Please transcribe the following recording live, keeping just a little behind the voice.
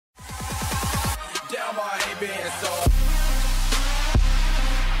been so.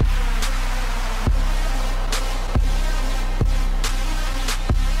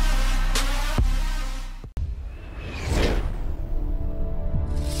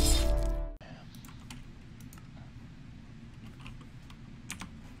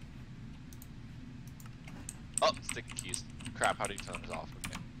 Oh, sticky keys. Crap, how do you turn this off?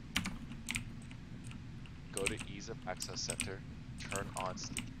 Okay. Go to ease of access center, turn on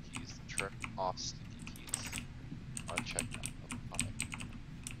sticky keys, turn off sticky keys. Uncheck that. Okay.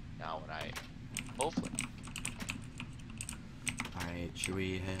 Now when I hopefully. Alright, should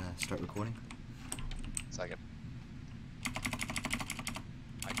we start recording? Second.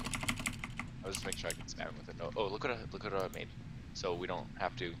 I was just making sure I can spam with it. No. Oh, look what I made. So we don't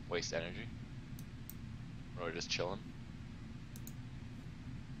have to waste energy. We're just chilling.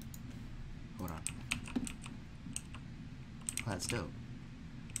 Hold on. Oh, that's dope.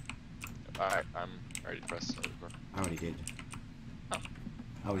 Alright, I'm ready to press start record. I already did. Oh.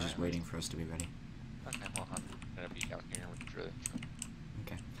 I was just waiting for us to be ready. Okay, well, I'm gonna be down here with the trailer.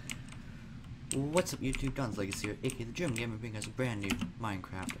 Okay. What's up, YouTube? Don's Legacy here, aka the German Gamer, bringing us a brand new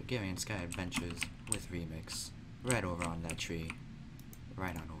Minecraft Agrarian Sky Adventures with Remiix. Right over on that tree.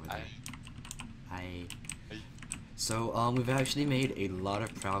 Right on over there. So, we've actually made a lot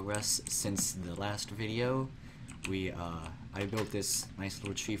of progress since the last video. I built this nice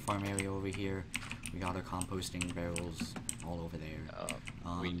little tree farm area over here. We got our composting barrels all over there.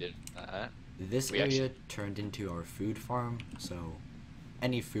 We did that. This area turned into our food farm, so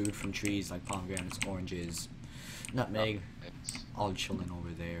any food from trees like pomegranates, oranges, nutmeg, all chilling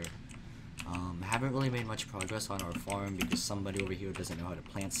over there. Haven't really made much progress on our farm because somebody over here doesn't know how to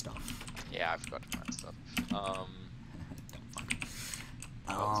plant stuff. Yeah, I forgot to plant stuff.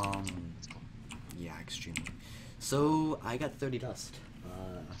 Yeah, extremely. So, I got 30 dust.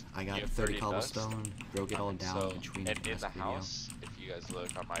 I got 30 cobblestone, broke it all down between in the video. house, if you guys look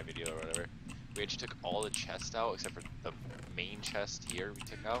on my video or whatever, we actually took all the chests out except for the main chest here we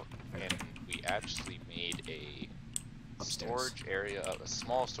took out, and we actually made a storage area, a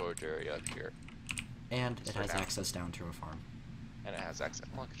small storage area up here. And it has access down to our farm. And it has access,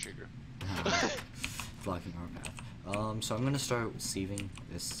 like a trigger. Blocking our path. So I'm gonna start sieving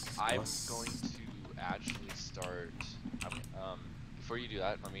this. I'm going to actually start. Before you do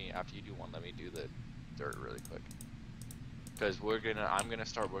that, after you do one, let me do the dirt really quick. Because I'm gonna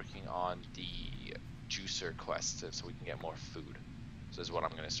start working on the juicer quest so we can get more food. So this is what I'm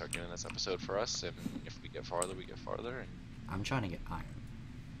gonna start doing this episode for us. And if we get farther, we get farther. And I'm trying to get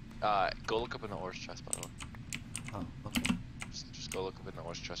iron. Go look up in the ores chest, by the way. Oh, okay. Just go look up in the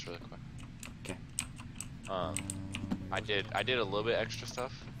ores chest really quick. Okay. I did a little bit extra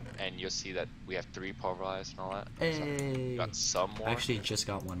stuff, and you'll see that we have 3 pulverized and all that. Hey! So got some more. I actually just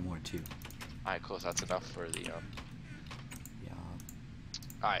got one more too. Alright, cool. So that's enough for the Yeah.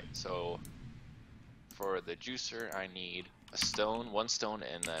 Alright, so for the juicer, I need a stone, 1 stone,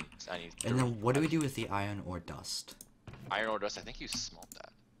 and then I need. And then what do we do with the iron ore dust? Iron ore dust. I think you smelt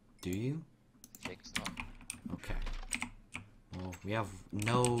that. Do you? I think so. Okay. Well, we have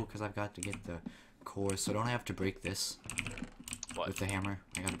because I've got to get the core, so don't I have to break this? What? With the hammer?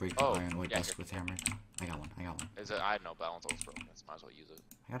 I gotta break the iron ore dust with the hammer. I got one. Is it? I know, but I don't know if it's broken. Might as well use it.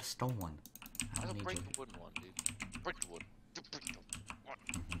 I got a stone one. I don't need break to. the wooden one, dude. Break the wood.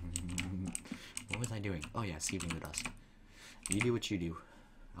 What was I doing? Oh yeah, sieving the dust. You do what you do.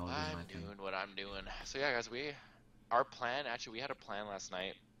 I'm doing what I'm doing. So yeah, guys, our plan. Actually, we had a plan last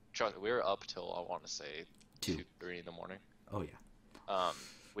night. We were up till I want to say 2, 3 in the morning. Oh yeah.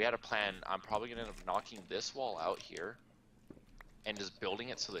 We had a plan. I'm probably gonna end up knocking this wall out here, and just building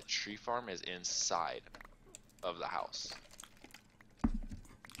it so the tree farm is inside of the house.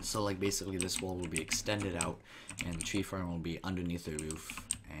 So like basically this wall will be extended out, and the tree farm will be underneath the roof,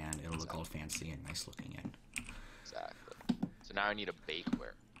 and it'll look all fancy and nice looking in. Exactly. So now I need a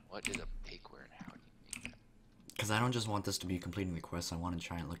bakeware. What is a bakeware and how do you make that? Because I don't just want this to be completing the quest. I want to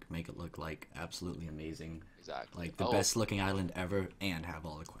try and make it look like absolutely amazing. Exactly. Like the best looking island ever, and have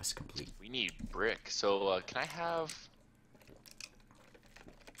all the quests complete. We need brick. So can I have?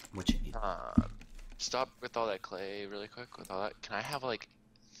 What you need? Stop with all that clay really quick. With all that, can I have like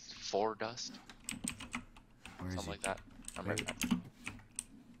 4 dust? Something like that. I'm ready.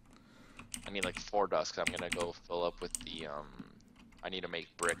 I need like 4 dust because I'm gonna go fill up with the I need to make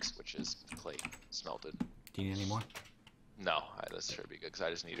bricks, which is clay smelted. Do you need any more? No, this should be good because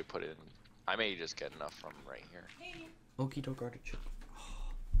I just need to put it in. I may just get enough from right here. Okie doke artichoke.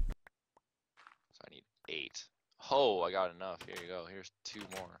 So I need 8. Oh, I got enough. Here you go. Here's 2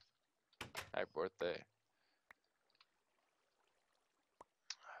 more. Happy birthday.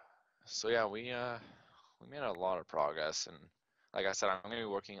 So yeah, we made a lot of progress, and like I said, I'm gonna be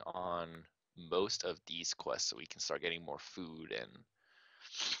working on most of these quests so we can start getting more food and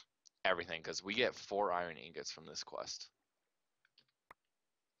everything, because we get 4 iron ingots from this quest.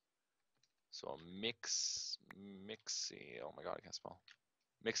 So a mixing, oh my god, I can't spell.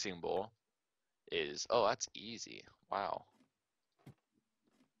 Mixing bowl is, oh, that's easy. Wow.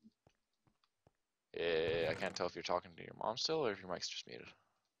 I can't tell if you're talking to your mom still or if your mic's just muted.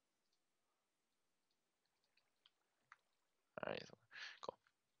 Alright, cool.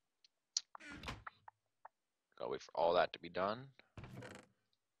 Gotta wait for all that to be done.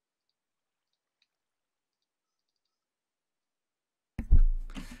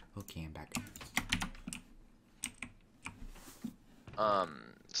 Okay, I'm back.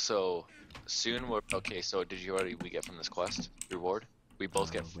 So soon we're okay. So did you already we get from this quest reward? We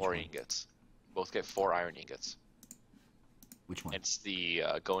both get 4 ingots. Both get 4 iron ingots. Which one? It's the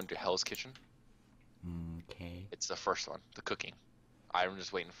go into Hell's Kitchen. Okay. It's the first one, the cooking. I'm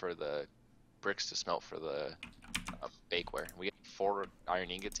just waiting for the bricks to smelt for the bakeware. We get 4 iron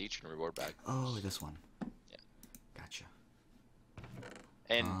ingots each in a reward bag. Oh, this one. Yeah. Gotcha.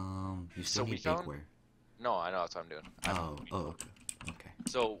 And you still need bakeware. No, I know that's what I'm doing. Okay.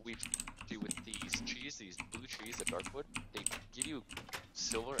 So we do with these trees, these blue trees, the darkwood. They give you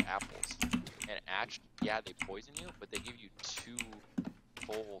silver apples, and actually, yeah, they poison you, but they give you 2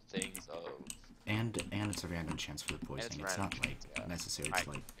 full things of. And it's a random chance for the poisoning. It's not like necessary to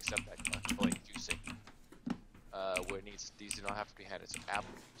like. Except that like juicing. Where it needs these do not have to be handed. So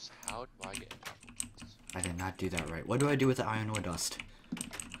apples. How do I get apple juice? I did not do that right. What do I do with the iron ore dust? 1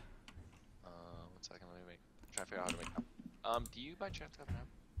 second, let me try to figure out how to make apple. Do you by chance have an apple?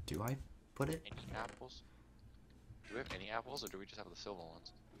 Do I put it? Any apples? Do we have any apples, or do we just have the silver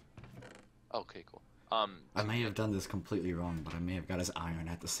ones? Okay, cool. I may have done this completely wrong, but I may have got his iron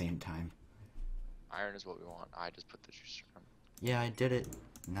at the same time. Iron is what we want. I just put the juice on. Yeah, I did it.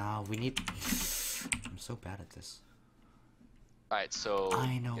 Now we need. I'm so bad at this. Alright, so.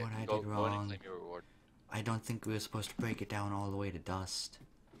 I know what I did wrong. Go ahead and claim your reward. I don't think we were supposed to break it down all the way to dust.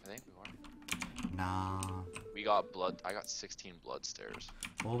 I think we were. Nah. We got blood. I got 16 blood stairs.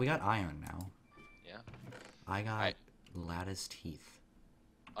 Well, we got iron now. Yeah. I got lattice teeth.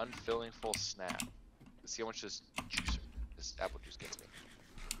 Unfilling full snap. Let's see how much this apple juice gets me.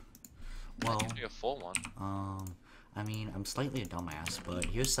 Well, that gives me a full one. I mean, I'm slightly a dumbass, but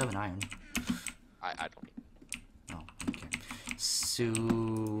here's 7 iron. I don't need it. Oh, okay. So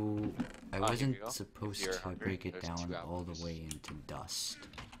I wasn't supposed to break it down all the way into dust.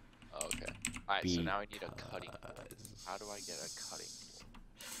 Okay. Alright, so now I need a cutting. How do I get a cutting?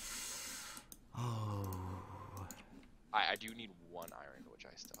 Oh. I do need 1 iron, which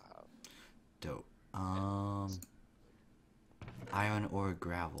I still have. Dope. Iron or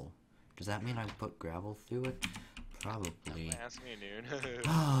gravel. Does that mean I put gravel through it? Probably. Ask me, dude.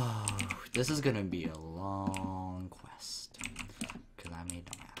 Oh, this is gonna be a long quest. Cause I'm a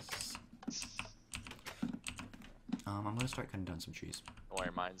dumbass. I'm gonna start cutting down some trees. Don't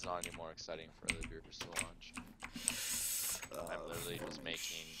worry, mine's not any more exciting for the viewers to watch. I'm literally just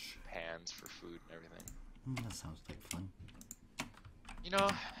making pans for food and everything. That sounds like fun. You know,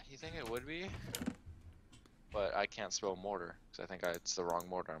 you think it would be? But I can't spell mortar, because I think it's the wrong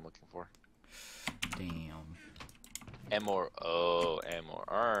mortar I'm looking for. Damn. M-O-R-T.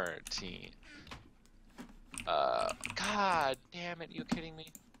 God damn it, you kidding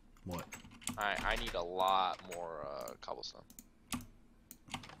me? What? I need a lot more cobblestone.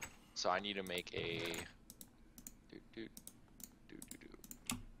 So I need to make a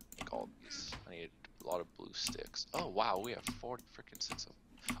make all these. I need a lot of blue sticks. Oh wow, we have 40 freaking sticks of.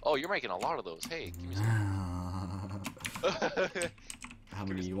 Oh, you're making a lot of those. Hey, give me some. How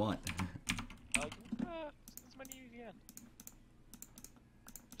many do you want? As many as you can.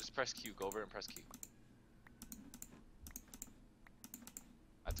 Just press Q. Go over and press Q.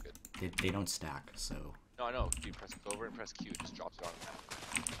 That's good. They don't stack, so. No, I know. Dude, go over and press Q. It just drops it on the map.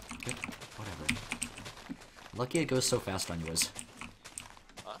 Okay, whatever. Lucky it goes so fast on yours.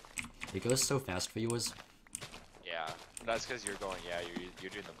 Huh? It goes so fast for yours. Yeah, that's because you're going. Yeah,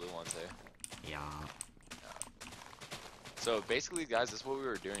 you're doing the blue ones, eh? Yeah. So basically, guys, this is what we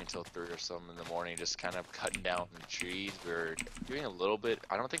were doing until 3 or so in the morning, just kind of cutting down the trees. We were doing a little bit.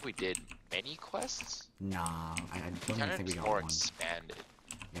 I don't think we did many quests. Nah, I don't even think we got more one. Expanded.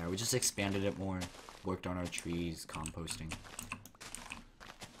 Yeah, we just expanded it more. Worked on our trees, composting.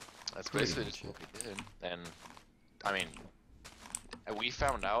 That's basically just what we did. And I mean, we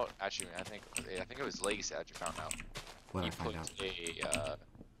found out. Actually, I think it was Leg4cy that you found out. What he I found out? A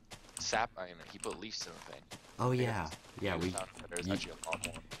sap. I mean, he put leaves in the thing. Oh yeah, yeah. There's actually a lot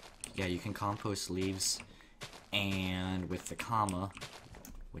more. Yeah, you can compost leaves And with the comma,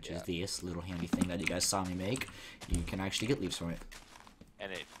 which is this little handy thing that you guys saw me make, you can actually get leaves from it.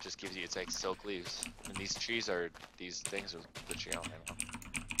 And it just gives you, it's like silk leaves. And these things are literally out right now.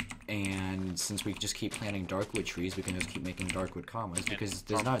 And since we just keep planting darkwood trees, we can just keep making darkwood commas because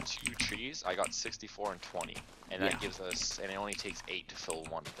there's not 2 trees. I got 64 and 20, and that gives us, and it only takes 8 to fill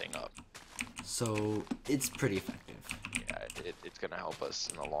one thing up. So it's pretty effective. Yeah, it's gonna help us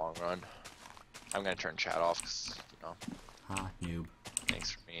in the long run. I'm gonna turn chat off because Noob.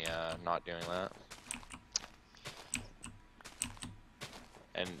 Thanks for me not doing that.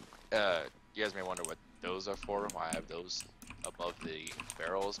 And you guys may wonder what those are for. Why I have those above the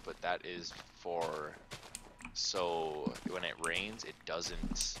barrels, but that is for so when it rains, it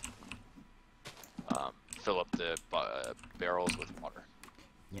doesn't fill up the barrels with water.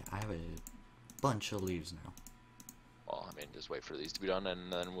 Yeah, I have a bunch of leaves now. Well, I mean, just wait for these to be done,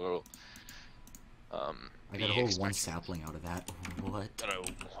 and then we'll. I got a whole one sapling out of that. What?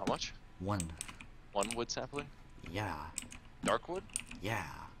 How much? One. One wood sapling? Yeah. Dark wood? Yeah.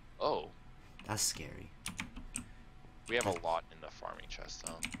 Oh. That's scary. We have a lot in the farming chest,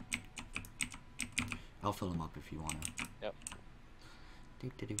 though. I'll fill them up if you wanna. Yep.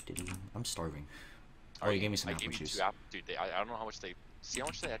 I'm starving. Oh, you gave me some apple juice. Dude, I don't know how much they. See how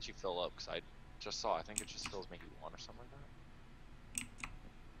much they actually fill up, because I just saw. I think it just fills maybe 1 or something like that.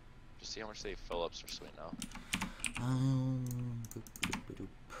 Just see how much they fill up so sweet now.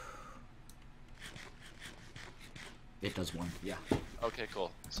 It does 1, yeah. Okay,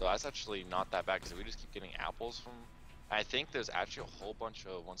 cool. So that's actually not that bad, because we just keep getting apples from. I think there's actually a whole bunch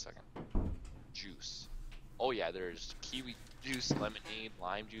of 1 second. Juice. Oh yeah, there's kiwi juice, lemonade,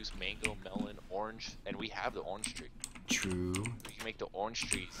 lime juice, mango, melon, orange, and we have the orange tree. True. We can make the orange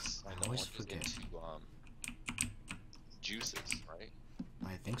trees and I the always oranges forget. into juices, right?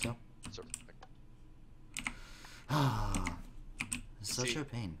 I think so. Sort It's such a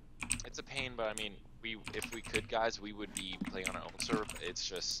pain. It's a pain, but I mean, if we could, guys, we would be playing on our own server. It's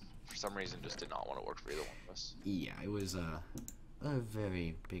just for some reason just did not want to work for either one of us. Yeah, it was a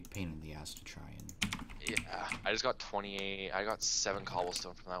very big pain in the ass to try and. Yeah, I just got 28. I got 7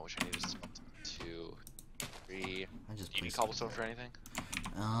 cobblestone from that, which I need to smelt 2, 3. Do you need cobblestone for anything?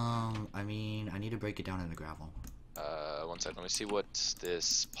 I mean, I need to break it down into gravel. 1 second. Let me see what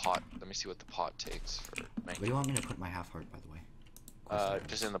this pot. Let me see what the pot takes for. Where do you want me to put my half heart, by the way?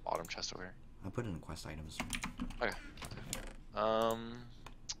 Just in the bottom chest over here. I put it in quest items. Okay.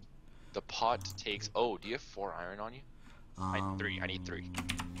 The pot takes. Oh, do you have 4 iron on you? I need 3.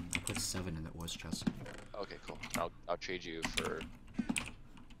 I put 7 in the ores chest. Okay, cool. I'll trade you for.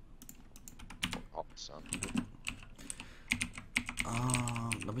 Awesome.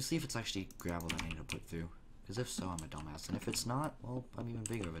 Let me see if it's actually gravel that I need to put through. Because if so, I'm a dumbass. And if it's not, well, I'm even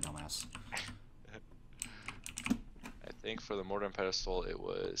bigger of a dumbass. I think for the mortar and pedestal, it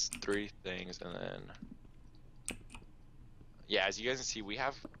was 3 things, and then. Yeah, as you guys can see, we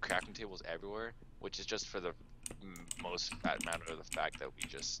have crafting tables everywhere, which is just for the most matter of the fact that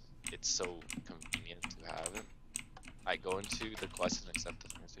it's so convenient to have it. I go into the quest and accept the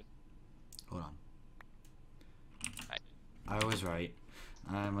things, dude. Hold on. I was right.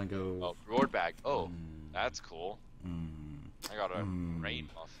 I'm gonna go. Oh, reward bag. Oh, that's cool. I got a rain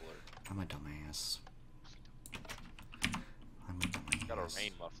muffler. I'm a dumbass. I got a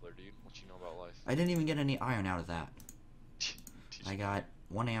rain muffler, dude. What you know about life? I didn't even get any iron out of that. I got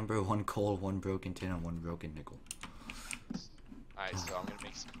 1 amber, 1 coal, 1 broken tin, and 1 broken nickel. Alright, so I'm gonna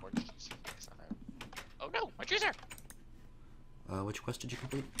make some orange juice next time. Oh no, my juicer! Which quest did you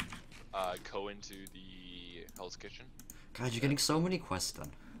complete? Go into the Hell's Kitchen. God, you're getting so many quests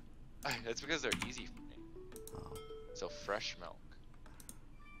done. That's because they're easy for me. Oh. So fresh milk.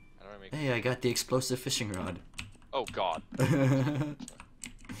 How do I make? Hey, I got the explosive fishing rod. Oh god.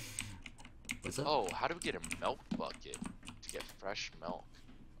 What's up? Oh, how do we get a milk bucket to get fresh milk?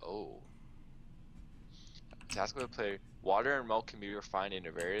 Oh. Task of the player. Water and milk can be refined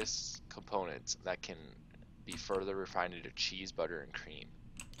into various components that can be further refined into cheese, butter, and cream.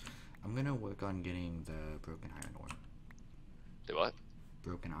 I'm gonna work on getting the broken iron ore. The what?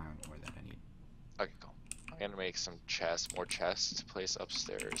 Broken iron ore that I need. Okay, cool. I'm gonna make some chests, more chests to place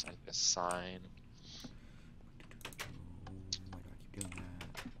upstairs. I need a sign. Why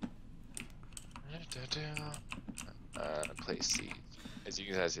do I keep doing that? Place seed. As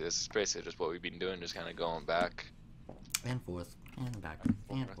you guys see, this is basically just what we've been doing, just kind of going back. And forth, and back,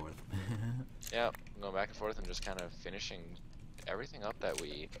 and forth. Yeah, going back and forth and just kind of finishing everything up that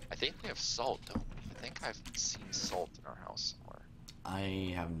we. I think we have salt, don't we? I think I've seen salt in our house somewhere.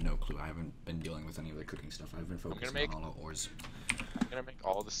 I have no clue. I haven't been dealing with any of the cooking stuff. I've been focusing on all the ores. I'm gonna make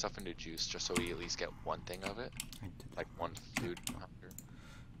all the stuff into juice just so we at least get one thing of it. Like one food hunger.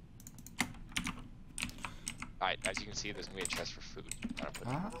 Alright, as you can see, there's gonna be a chest for food.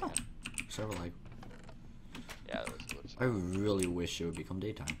 So like, yeah, I really wish it would become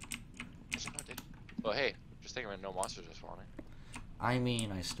daytime. Well, hey, just think of it, no monsters are spawning. I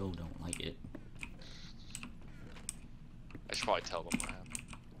mean, I still don't like it. I should probably tell them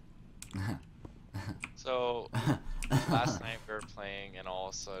what happened. So, last night we were playing, and all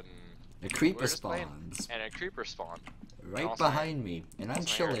of a sudden... A creeper spawns. And a creeper spawned. Right behind me, and I'm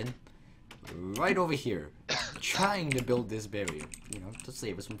chilling right over here, trying to build this barrier, you know, to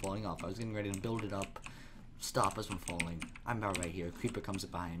save us from falling off. I was getting ready to build it up, stop us from falling. I'm about right here. Creeper comes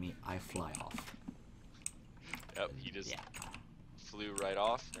up behind me. I fly off. Yep, he just flew right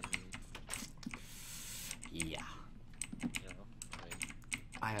off, and... Yeah. You know, I mean...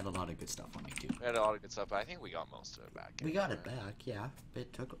 I had a lot of good stuff on me, too. We had a lot of good stuff, but I think we got most of it back. We got it back, yeah.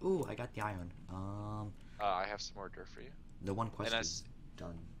 It took... Ooh, I got the iron. I have some more dirt for you. The one quest is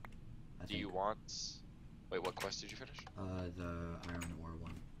done. Do you want... Wait, what quest did you finish? The iron ore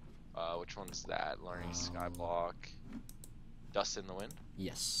one. Which one's that? Learning skyblock. Dust in the wind?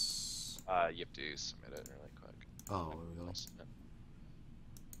 Yes. You have to submit it really quick. Oh, really?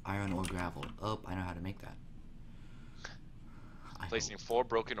 Iron ore gravel. Oh, I know how to make that. Placing 4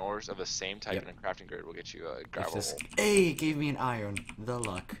 broken ores of the same type in a crafting grid will get you a gravel. Hey, it gave me an iron. The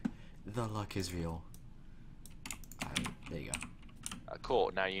luck. The luck is real. Alright, there you go.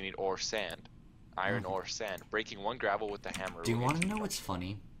 Cool. Now you need ore sand. Iron ore sand. Breaking 1 gravel with the hammer. Do you want to know what's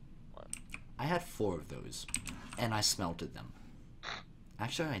funny? What? I had 4 of those, and I smelted them.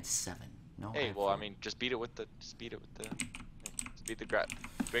 Actually, I had 7. No. Hey, well, 4. I mean, just beat it with the. Beat the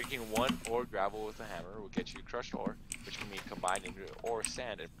breaking 1 ore gravel with a hammer will get you crushed ore, which can be combined into ore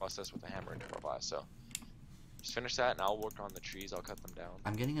sand and processed with a hammer into ore. So, just finish that, and I'll work on the trees. I'll cut them down.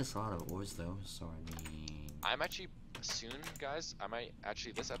 I'm getting a lot of ores though, so I mean. I'm actually soon, guys. I might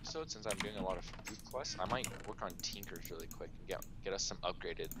actually this episode, since I'm doing a lot of food quests, I might work on tinkers really quick and get us some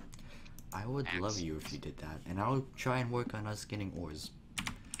upgraded. I would love you if you did that, and I'll try and work on us getting ores.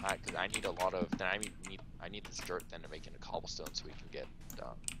 Because I need a lot of. Then I need this dirt then to make into cobblestone so we can get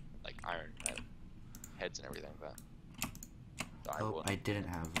like iron heads and everything like that. So I didn't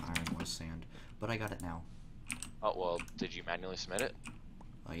have iron or sand, but I got it now. Oh well, did you manually submit it?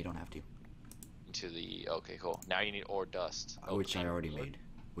 You don't have to. Into the okay, cool. Now you need ore dust. Which I already made.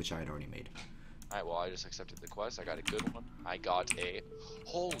 Which I had already made. Alright, well I just accepted the quest. I got a good one. I got a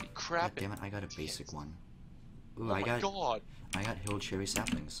holy crap! God damn it! I got a basic one. Ooh, oh my god! I got hill cherry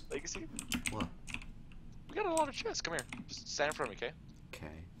saplings. Legacy? What? We got a lot of chests. Come here. Just stand in front of me, okay?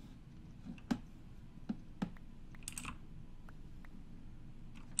 Okay.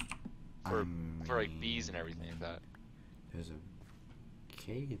 For like bees and everything like that. There's a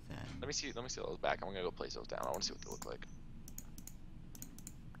cave then. Let me see those back. I'm gonna go place those down. I want to see what they look like.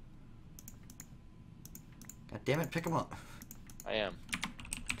 God damn it! Pick them up. I am.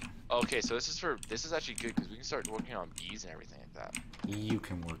 Okay, so this is actually good because we can start working on bees and everything like that. You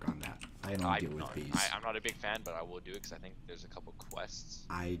can work on that. I don't deal with bees. I'm not a big fan, but I will do it because I think there's a couple quests.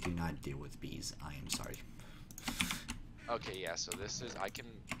 I do not deal with bees. I am sorry. Okay, yeah. So this is I can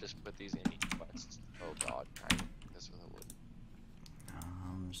just put these in each quest. Oh god, this with a wood.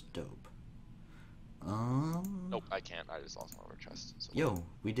 It's dope. Nope, I can't. I just lost one of our chests. So yo,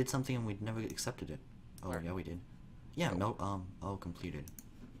 we did something and we never accepted it. Oh where? Yeah, we did. Yeah, no. Completed.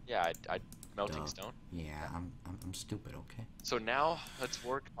 Yeah, I melting stone. Yeah, I'm stupid. Okay. So now let's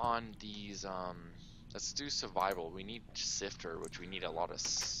work on these. Let's do survival. We need sifter, which we need a lot of.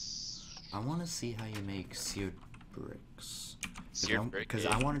 I want to see how you make seared bricks. Seared brick. Because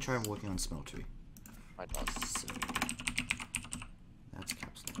I want to try working on smeltery. My dog. So, that's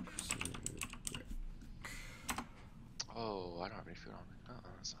caps lock. Seared brick. Oh, I don't have any food on me.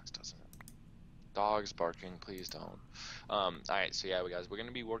 That sucks, doesn't it? Dogs barking, please don't. Alright, so yeah, we're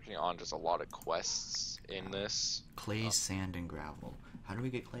gonna be working on just a lot of quests in this. Clay, sand, and gravel. How do we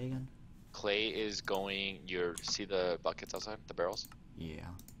get clay again? Clay is going. See the buckets outside, the barrels. Yeah.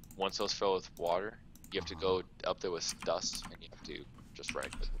 Once those fill with water, you have to go up there with dust, and you have to just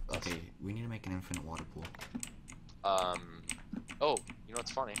rag with dust. Okay, we need to make an infinite water pool. Oh, you know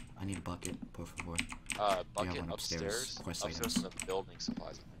what's funny? I need a bucket, por favor. Bucket upstairs. Quest upstairs in the building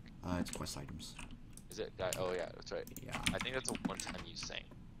supplies, I think. It's quest items. Is it? Oh yeah, that's right. Yeah. I think that's a one-time use thing.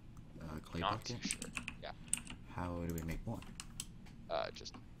 Clay Not bucket? too sure. Yeah. How do we make one?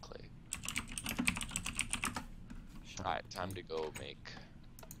 Just clay. Alright, time to go make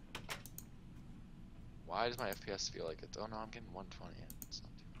Why does my FPS feel like it's? Oh no, I'm getting 120. It's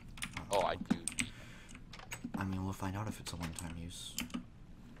not too... Uh, Oh, I do. I mean, we'll find out if it's a one-time use.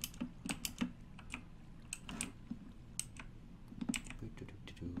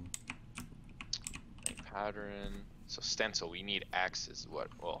 Like pattern. So stencil. We need axes. What?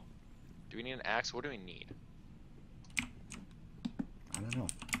 Well, do we need an axe? What do we need? I don't know.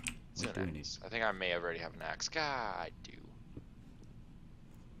 What do we need? I think I may already have an axe. God, I do.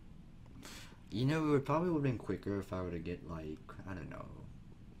 You know, it would probably would have been quicker if I were to get, like, I don't know,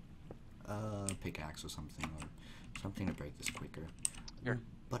 pickaxe or something to break this quicker. Here.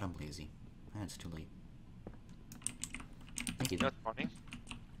 But I'm lazy. And it's too late. Thank you. You know what's funny?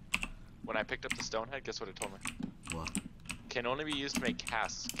 When I picked up the stone head, guess what it told me? What? Can only be used to make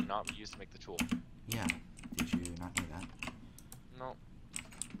casts, cannot be used to make the tool. Yeah. Did you not know that? No.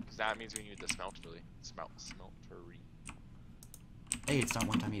 Because that means we need the smeltery. Smeltery. Hey, it's not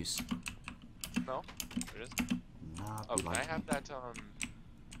one-time use. No? It is? Not Oh, can I likely. have that,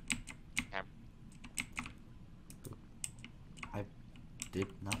 hammer? I did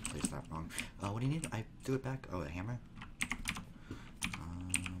not place that wrong. What do you need? I threw it back. Oh, a hammer?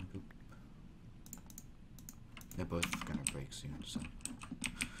 Boop. They're both gonna break soon, so.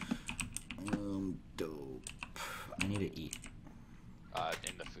 Dope. I need to eat.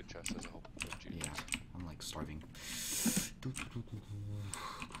 In the food chest as a whole. Yeah, I'm like starving.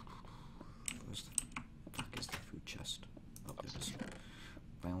 Where's the fuck is the food chest? Oh, there it is.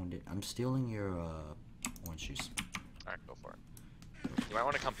 Found it. I'm stealing your orange juice. Alright, go for it. You might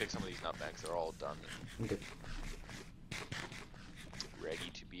want to come pick some of these nutmegs. They're all done. Okay. Ready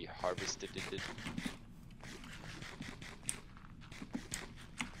to be harvested.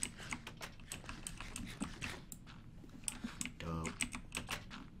 Dope.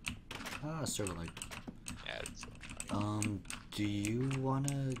 Sort of like. Yeah, it's Do you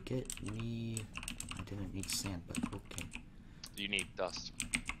wanna get me? I didn't need sand, but okay. you need dust.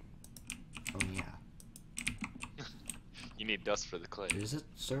 Oh yeah. You need dust for the clay. Is it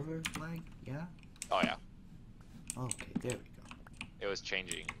server lag? Yeah. Oh yeah. Okay, there we go. It was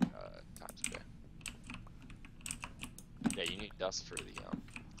changing times a day. Yeah, you need dust for the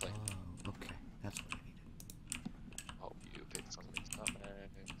clay. Oh, okay. That's what I needed. I'll help you pick some of these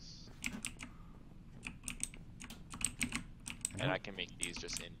nutmegs. And I can make these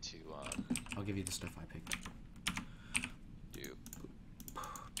just into I'll give you the stuff I picked. do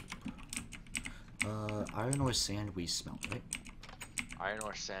Iron ore sand we smelt, right? iron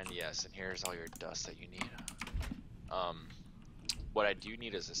ore sand, yes, and here's all your dust that you need. What I do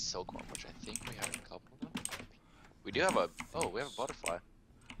need is a silkworm, which I think we have a couple of. We do have we have a butterfly.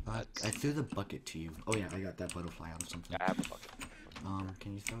 I threw the bucket to you. Oh yeah, I got that butterfly out of something. Yeah, I have a bucket.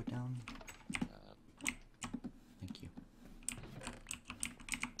 Can you throw it down? Thank you.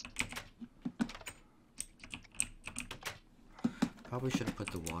 Probably should have put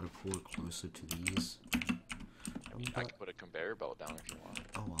the water cooler closer to these. I mean, I can put a conveyor belt down if you want.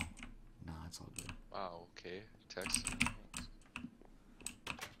 Oh well. Nah, it's all good. Wow, okay. Text.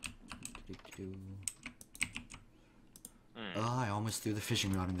 I almost threw the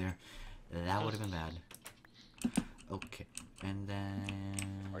fishing rod in there. That would have been bad. Okay, and then...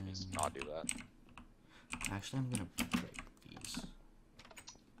 Or just not do that. Actually, I'm gonna break these.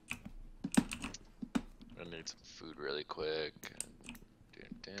 I'm gonna need some food really quick.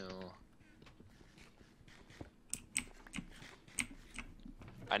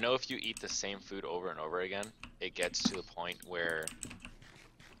 I know if you eat the same food over and over again, it gets to the point where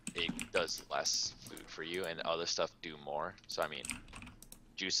it does less food for you and other stuff do more. So I mean,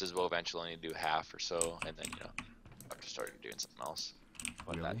 juices will eventually only do half or so, and then you have to start doing something else.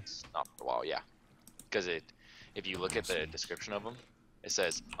 But Really? that's not for a while, yeah. Because if you look at the description of them, it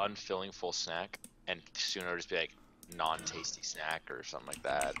says unfilling full snack, and soon it'll just be like non-tasty snack or something like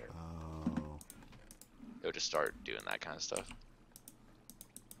that. Or Oh. it'll just start doing that kind of stuff.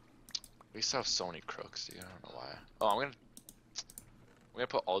 We used to have so many crooks, dude. I don't know why. Oh, I'm gonna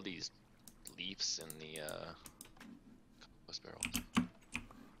put all these leaves in the compost barrels.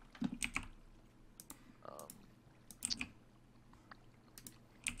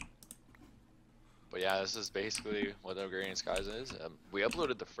 But yeah, this is basically what the Agrarian Skies is. We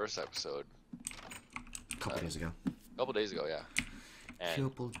uploaded the first episode A couple days ago. a couple days ago, yeah. And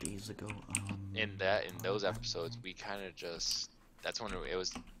Couple days ago. in those episodes, we kind of that's when it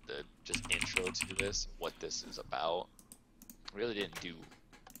was the just intro to this, what this is about. We really didn't do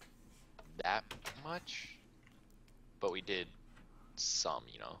that much, but we did some,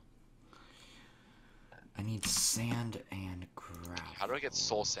 I need sand and gravel. How do I get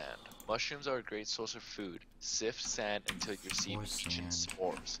soul sand? Mushrooms are a great source of food. Sift sand until you receive For ancient sand.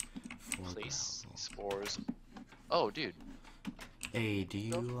 spores. place gravel. spores. Oh, dude. Hey, do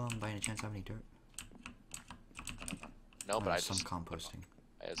you by any chance have any dirt? No, but I Some just composting.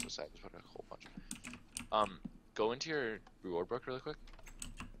 I just put a whole bunch. Go into your reward book really quick.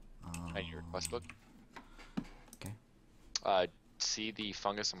 And your quest book. Okay. See the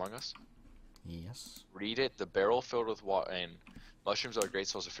fungus among us. Yes. Read it. The barrel filled with water and mushrooms are a great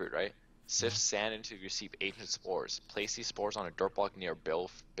source of fruit, right? Sift sand into to receive ancient spores. Place these spores on a dirt block near a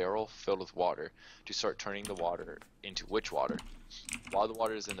barrel filled with water to start turning the water into witch water. While the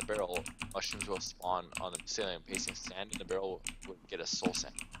water is in the barrel, mushrooms will spawn on the mycelium. Placing sand in the barrel will get a soul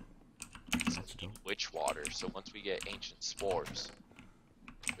sand. That's dope. Witch water. So once we get ancient spores,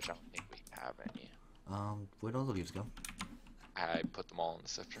 which I don't think we have any. Where'd all the leaves go? I put them all in the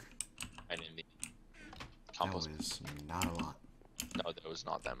sifter and in the compost. That was not a lot. No, there was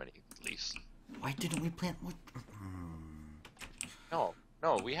not that many leaves. Why didn't we plant? No,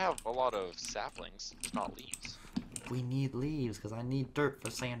 we have a lot of saplings, just not leaves. We need leaves because I need dirt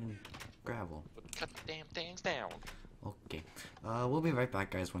for sand and gravel. But cut the damn things down. Okay. We'll be right back,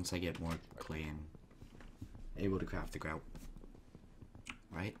 guys, once I get more clay and able to craft the grout.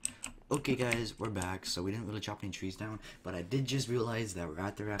 Right? Okay, guys, we're back. So we didn't really chop any trees down, but I did just realize that we're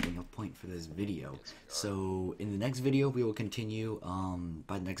at the wrapping up point for this video. Yes, so in the next video, we will continue.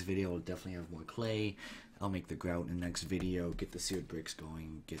 By the next video, we'll definitely have more clay. I'll make the grout in the next video, get the seared bricks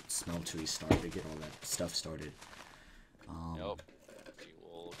going, get Smeltery started, get all that stuff started. Nope. We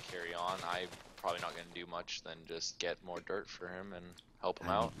will carry on. I'm probably not going to do much than just get more dirt for him and help him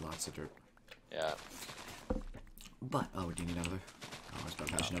out. Lots of dirt. Yeah. But, oh, do you need another? Oh, I was about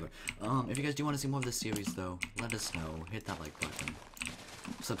to patch another. If you guys do want to see more of this series, though, let us know. Hit that like button.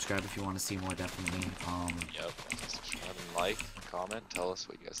 Subscribe if you want to see more, definitely. Yep. Subscribe and like, comment, tell us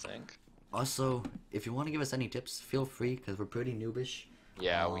what you guys think. Also, if you want to give us any tips, feel free, because we're pretty noobish.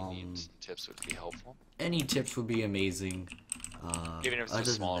 Yeah, we need some tips would be helpful. Any tips would be amazing. Even if it's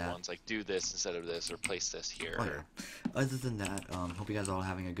just smaller ones, like do this instead of this, or place this here. Oh, yeah. Other than that, hope you guys are all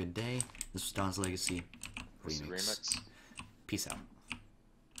having a good day. This was Don's Legacy. Remiix. Peace out.